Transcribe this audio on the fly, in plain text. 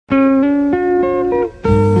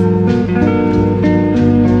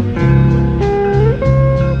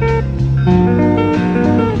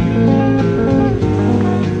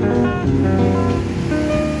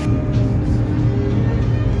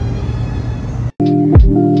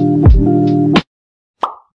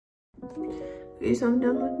Okay, so I'm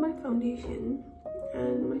done with my foundation,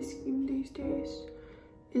 and my skin these days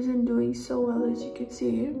isn't doing so well, as you can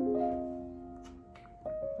see.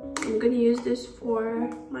 I'm gonna use this for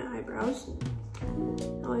my eyebrows.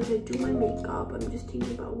 Now as I do my makeup, I'm just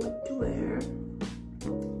thinking about what to wear,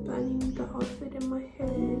 planning the outfit in my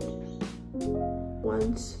head.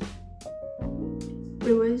 Once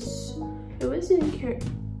it was in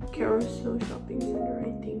Carousel Shopping Center,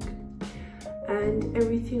 I think, and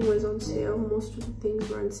everything was on sale. Most of the things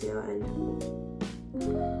were on sale, and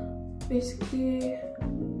basically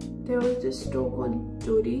there was this store called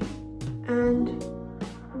Duty, and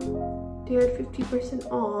they had 50%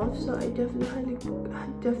 off, so I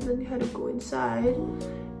definitely had to go inside,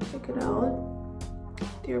 check it out.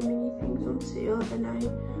 There are many things on sale, and I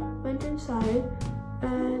went inside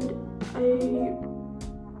and I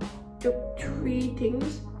took 3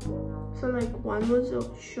 things. So like one was a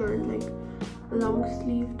shirt, like a long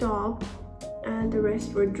sleeve top, and the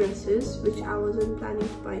rest were dresses, which I wasn't planning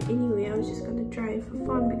to buy anyway. I was just gonna try it for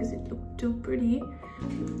fun because it looked too pretty,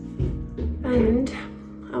 and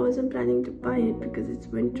I wasn't planning to buy it because it's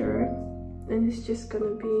winter and it's just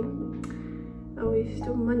gonna be a waste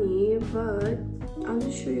of money. But I'll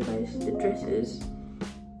just show you guys the dresses.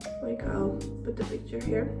 Like, I'll put the picture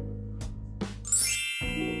here.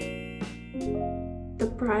 The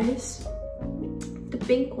price, the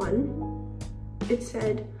pink one, it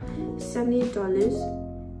said $70,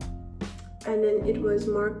 and then it was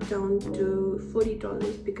marked down to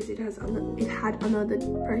 $40 because it had another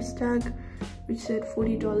price tag which said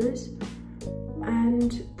 $40.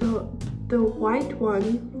 And the white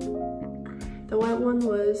one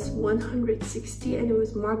was $160, and it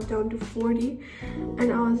was marked down to $40,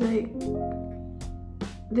 and I was like,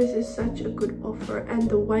 this is such a good offer. And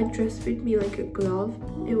the white dress fit me like a glove.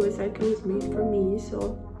 It was like it was made for me,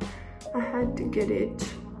 so I had to get it.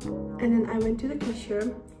 And then I went to the cashier.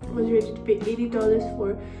 I was ready to pay $80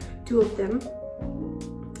 for 2 of them,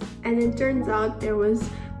 and it turns out there was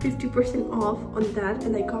 50% off on that,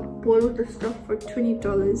 and I got both of the stuff for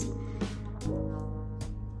 $20.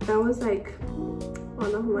 That was like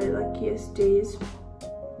one of my luckiest days.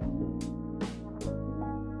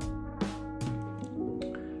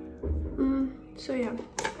 So yeah,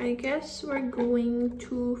 I guess we're going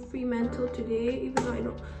to Fremantle today, even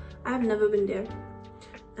though I've never been there,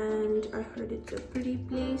 and I heard it's a pretty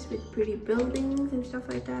place with pretty buildings and stuff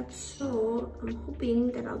like that, so I'm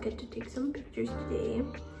hoping that I'll get to take some pictures today.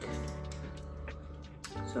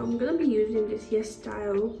 So I'm gonna be using this Yes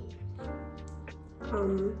Style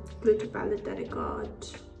glitter palette that I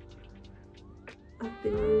got. I've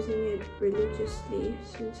been using it religiously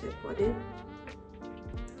since I bought it.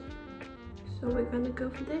 So we're gonna go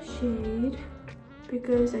for the shade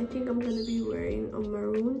because I think I'm gonna be wearing a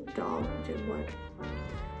maroon top, which is what?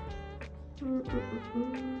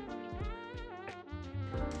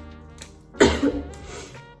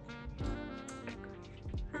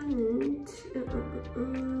 And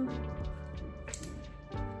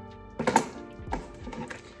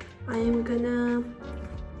I am gonna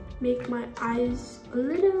make my eyes a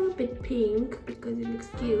little bit pink because it looks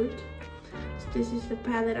cute. So this is the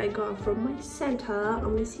palette I got from my Santa,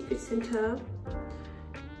 on my secret Santa.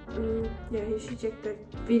 Yeah, you should check that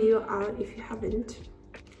video out if you haven't.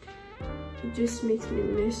 It just makes me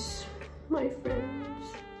miss my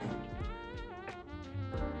friends.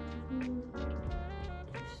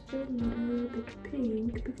 Just a little bit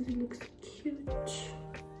pink because it looks cute.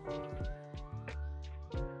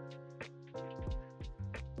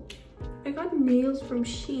 I got nails from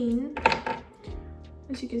Shein,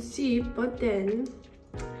 as you can see, but then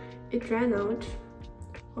it ran out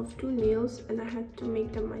of 2 nails and I had to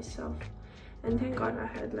make them myself. And thank God I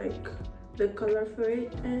had like the color for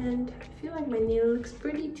it, and I feel like my nail looks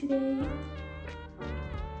pretty today.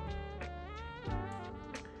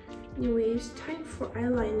 Anyways, time for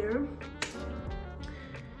eyeliner.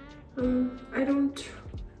 I don't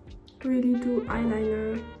really do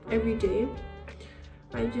eyeliner every day.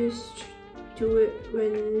 I just do it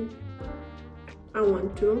when I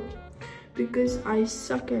want to because I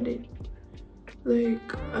suck at it.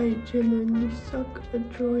 Like, I genuinely suck at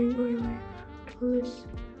drawing eyeliner unless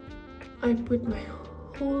I put my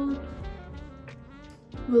whole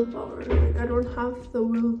willpower. Like, I don't have the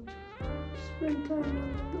will to spend time on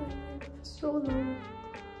eyeliner for so long.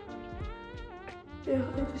 Yeah,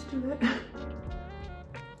 I just do that.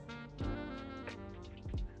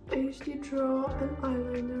 I usually draw an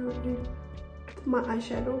eyeliner with my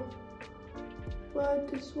eyeshadow, but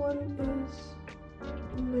this one is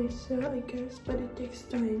nicer, I guess, but it takes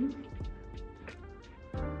time.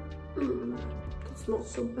 That's not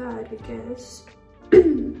so bad, I guess.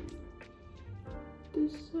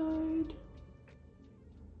 this side.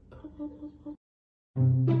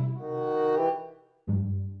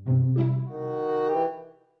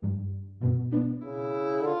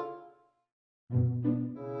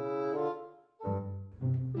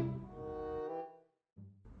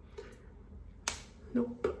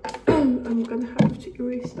 Nope. I'm gonna have to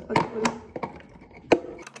erase the other one.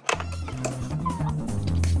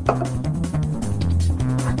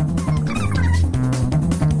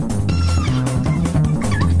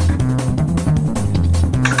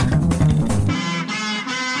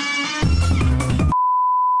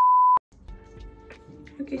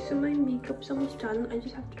 Okay, so my makeup's almost done. I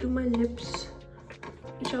just have to do my lips,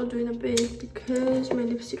 which I'll do in a bit because my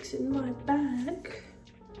lipstick's in my bag.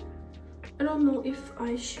 I don't know if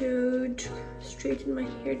I should straighten my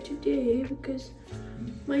hair today because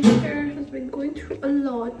my hair has been going through a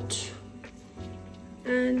lot.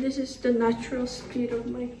 And this is the natural state of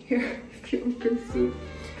my hair, if you can see.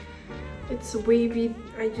 It's wavy.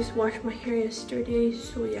 I just washed my hair yesterday,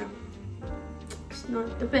 so yeah. It's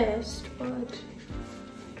not the best, but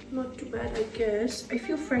not too bad, I guess. I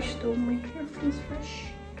feel fresh though. My hair feels fresh.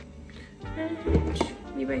 And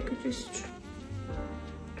maybe I could just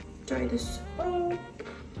try this up.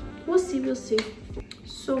 We'll see, we'll see.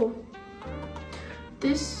 So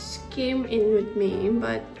this came in with me,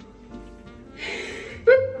 but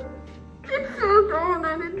it's so gone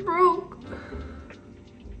and it broke.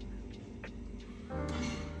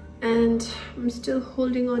 And I'm still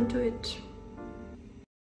holding on to it.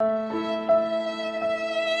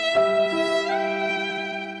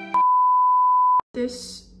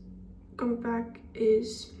 This compact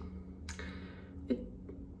is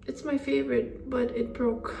it's my favorite, but it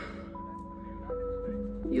broke.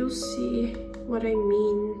 You'll see what I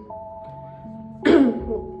mean.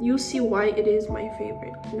 You'll see why it is my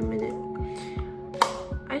favorite in a minute.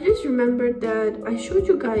 I just remembered that I showed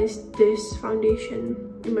you guys this foundation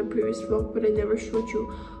in my previous vlog, but I never showed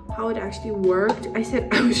you how it actually worked. I said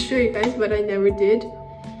I would show you guys, but I never did.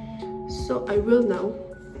 So I will now.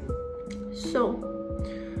 So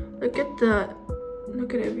look at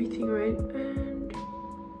everything, right? And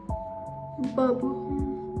bubble,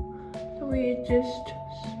 the way it just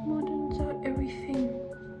smoothens out everything.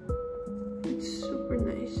 It's super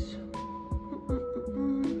nice.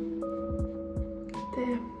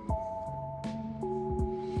 There.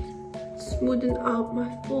 Smoothing out my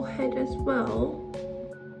forehead as well.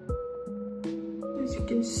 As you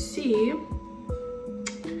can see,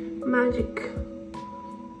 magic.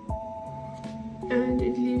 And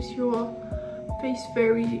it leaves your face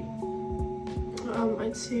very,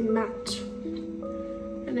 I'd say matte.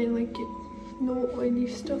 And I like it. No oily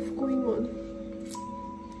stuff going on.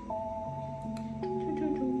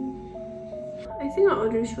 I think I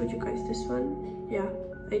already showed you guys this one. Yeah,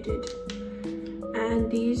 I did.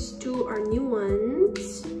 And these two are new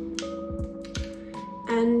ones.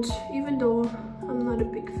 And even though I'm not a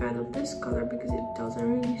big fan of this color because I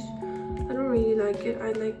don't really like it.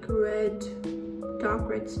 I like red, dark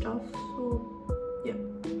red stuff. So yeah.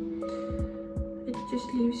 It just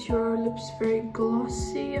leaves your lips very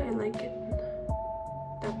glossy. I like it.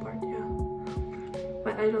 That part, yeah.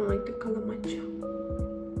 But I don't like the color much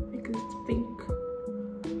because it's pink.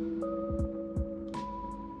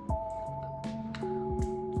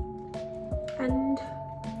 And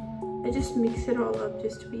I just mix it all up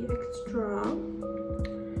just to be extra.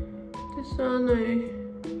 This one I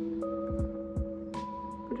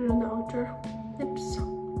put it on the outer lips.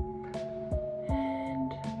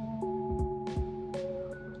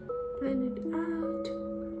 Blend it out.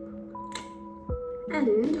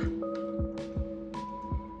 And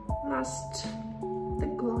last, the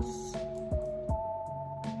gloss.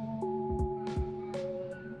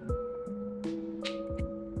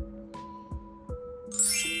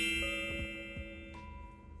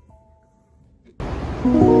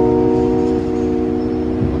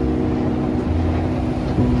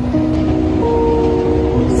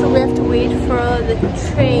 So we have to wait for the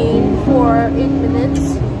train for 8 minutes.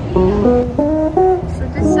 So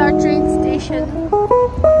this is our train station,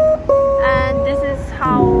 and this is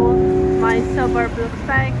how my suburb looks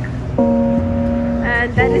like,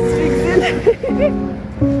 and that is Twixen.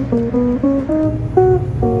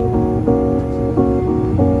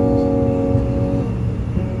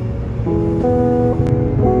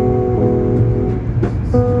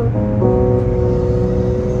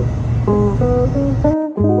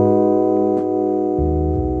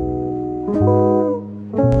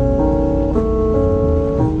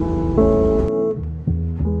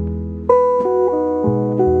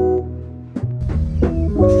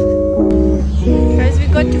 Guys, we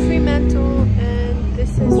got to Fremantle, and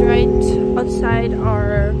this is right outside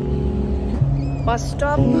our bus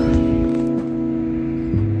stop.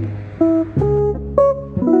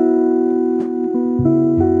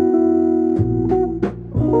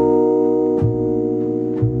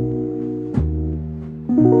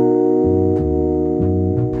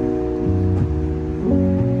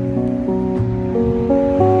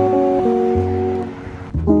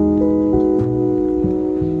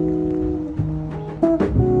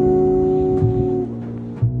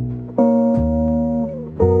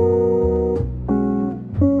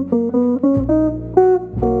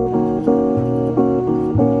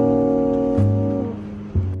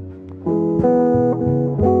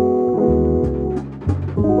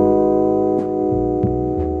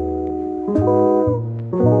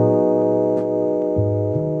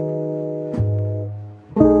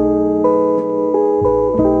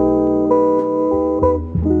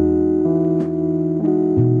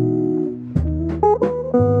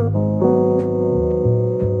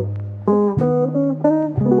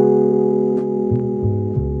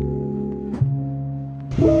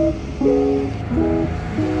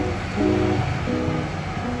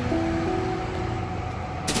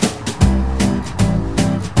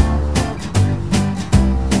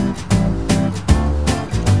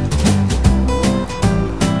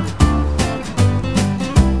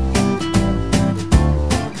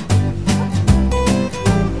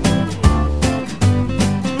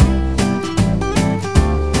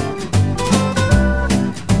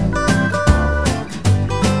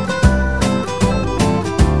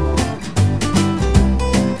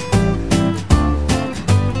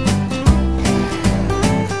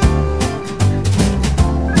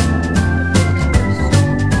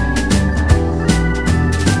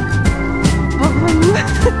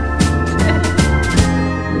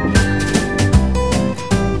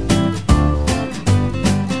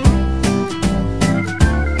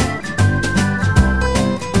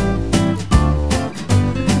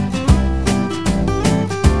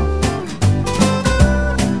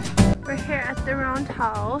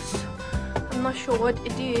 House. I'm not sure what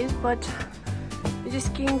it is, but we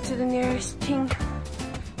just came to the nearest thing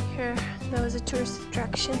here. That was a tourist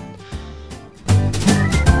attraction.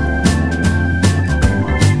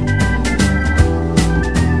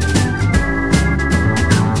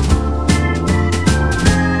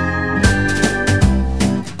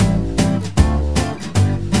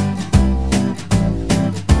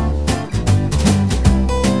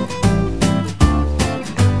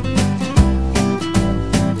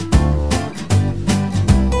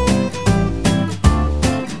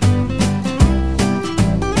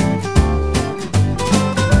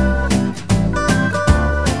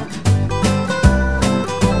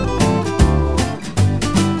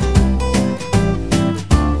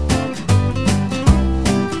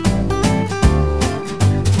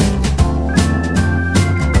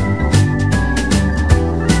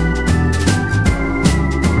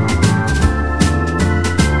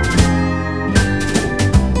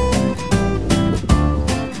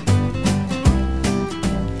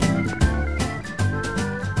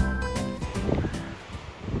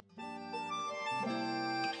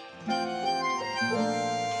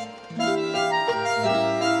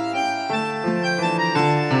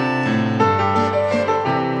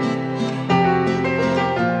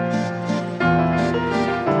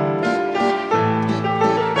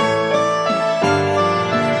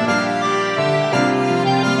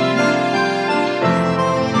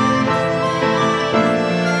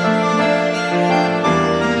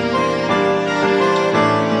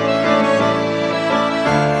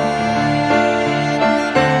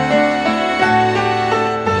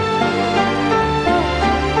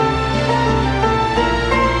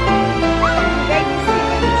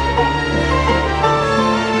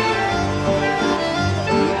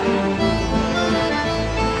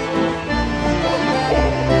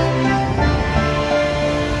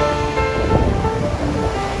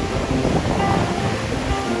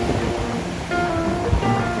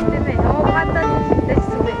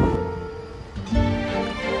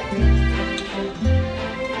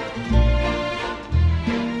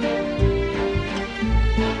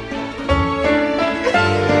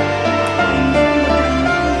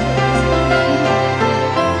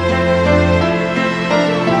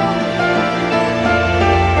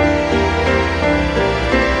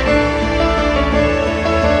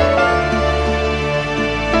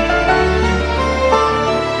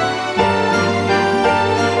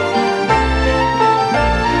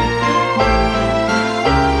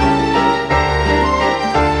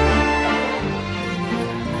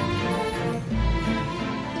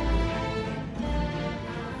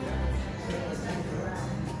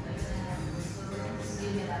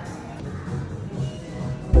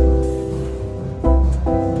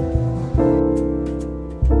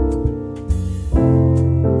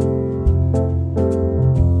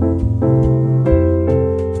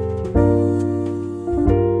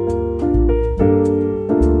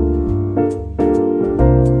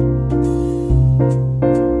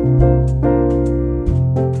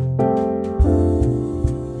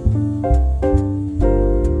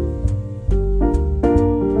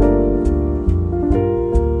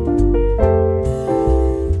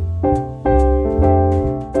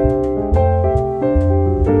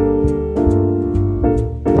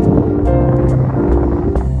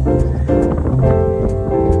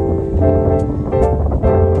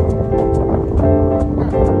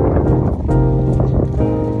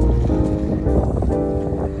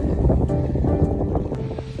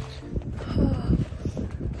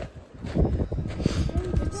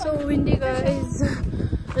 so windy, guys.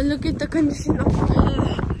 And look at the condition of my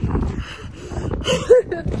hair.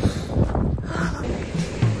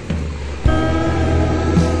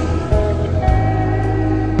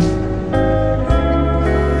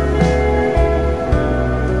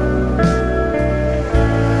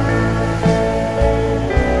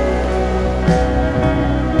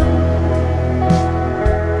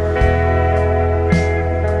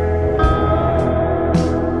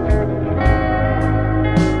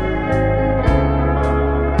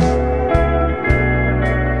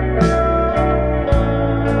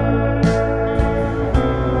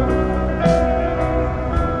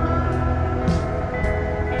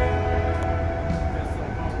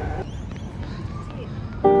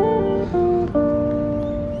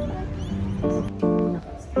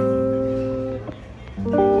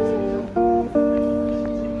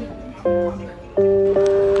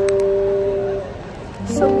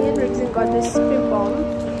 So me and Rixon got this spring balm.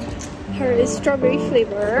 Here is strawberry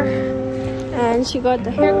flavor, and she got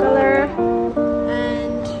the hair color,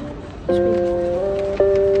 and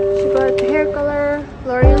she got the hair color,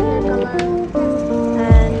 L'Oreal hair color,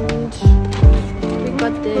 and we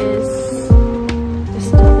got this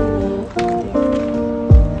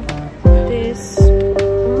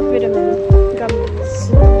vitamin gummies.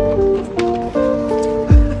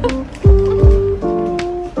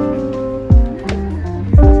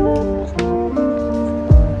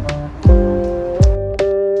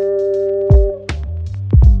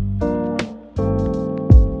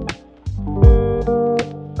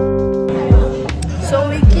 So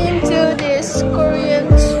we came to this Korean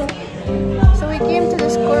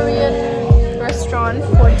restaurant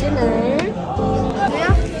for dinner.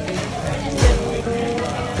 Yeah.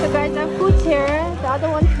 So guys, our food's here. The other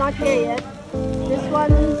one's not here yet. This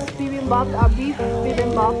one's bibimbap, beef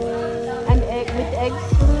bibimbap, and egg with eggs.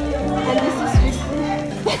 And this is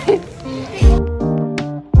with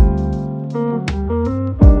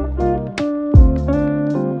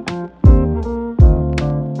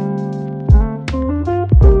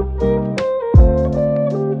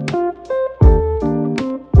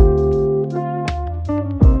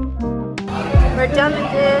we're done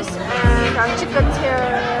with this, and our chicken's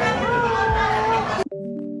here.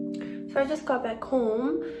 So I just got back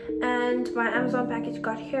home and my Amazon package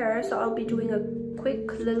got here, so I'll be doing a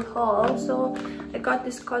quick little haul. So I got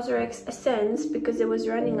this Cosrx Essence because it was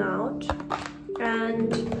running out,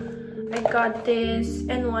 and I got this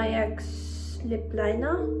NYX lip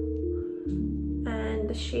liner, and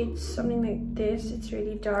the shade's something like this. It's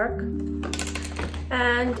really dark.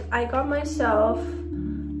 And I got myself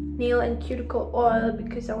nail and cuticle oil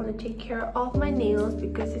because I want to take care of my nails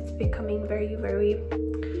because it's becoming very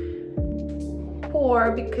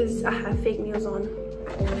poor because I have fake nails on.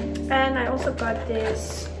 And I also got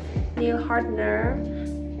this nail hardener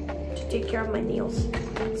to take care of my nails.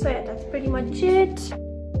 So yeah, that's pretty much it.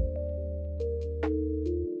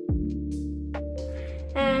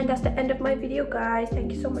 And that's the end of my video, guys.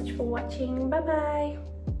 Thank you so much for watching. Bye bye.